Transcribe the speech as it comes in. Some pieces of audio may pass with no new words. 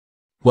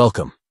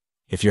Welcome.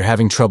 If you're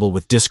having trouble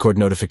with Discord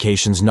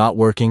notifications not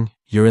working,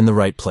 you're in the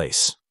right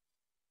place.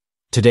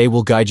 Today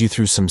we'll guide you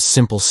through some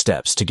simple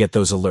steps to get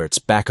those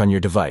alerts back on your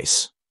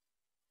device.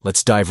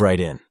 Let's dive right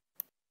in.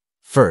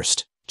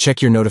 First,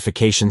 check your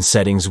notification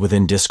settings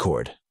within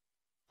Discord.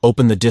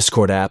 Open the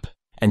Discord app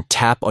and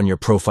tap on your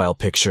profile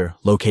picture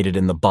located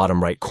in the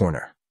bottom right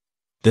corner.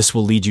 This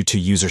will lead you to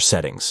User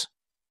Settings.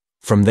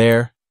 From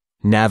there,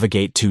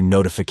 navigate to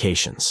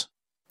Notifications.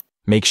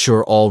 Make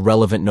sure all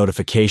relevant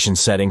notification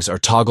settings are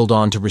toggled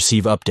on to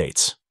receive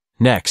updates.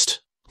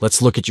 Next,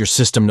 let's look at your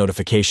system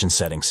notification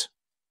settings.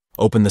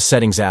 Open the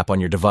Settings app on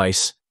your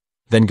device,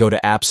 then go to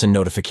Apps and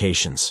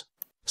Notifications.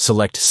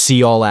 Select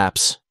See All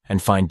Apps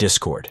and find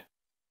Discord.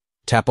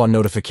 Tap on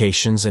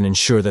Notifications and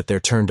ensure that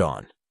they're turned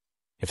on.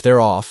 If they're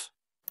off,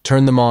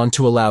 turn them on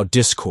to allow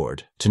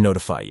Discord to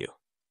notify you.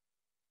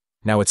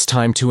 Now it's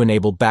time to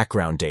enable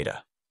background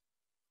data.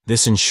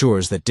 This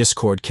ensures that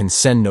Discord can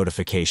send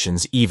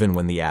notifications even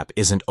when the app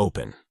isn't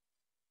open.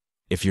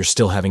 If you're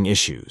still having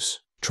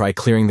issues, try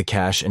clearing the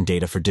cache and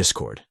data for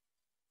Discord.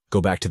 Go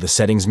back to the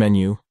Settings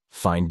menu,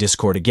 find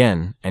Discord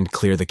again, and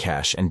clear the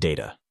cache and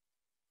data.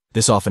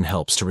 This often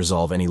helps to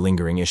resolve any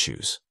lingering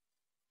issues.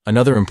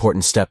 Another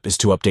important step is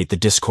to update the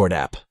Discord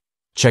app.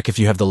 Check if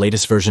you have the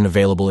latest version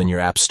available in your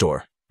app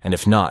store, and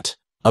if not,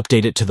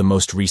 update it to the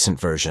most recent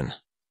version.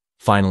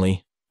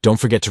 Finally, don't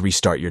forget to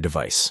restart your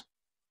device.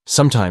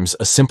 Sometimes,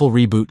 a simple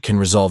reboot can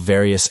resolve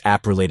various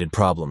app-related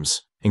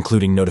problems,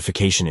 including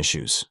notification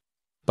issues.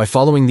 By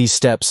following these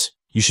steps,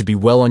 you should be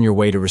well on your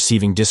way to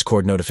receiving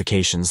Discord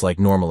notifications like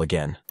normal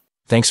again.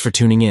 Thanks for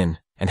tuning in,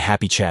 and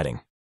happy chatting.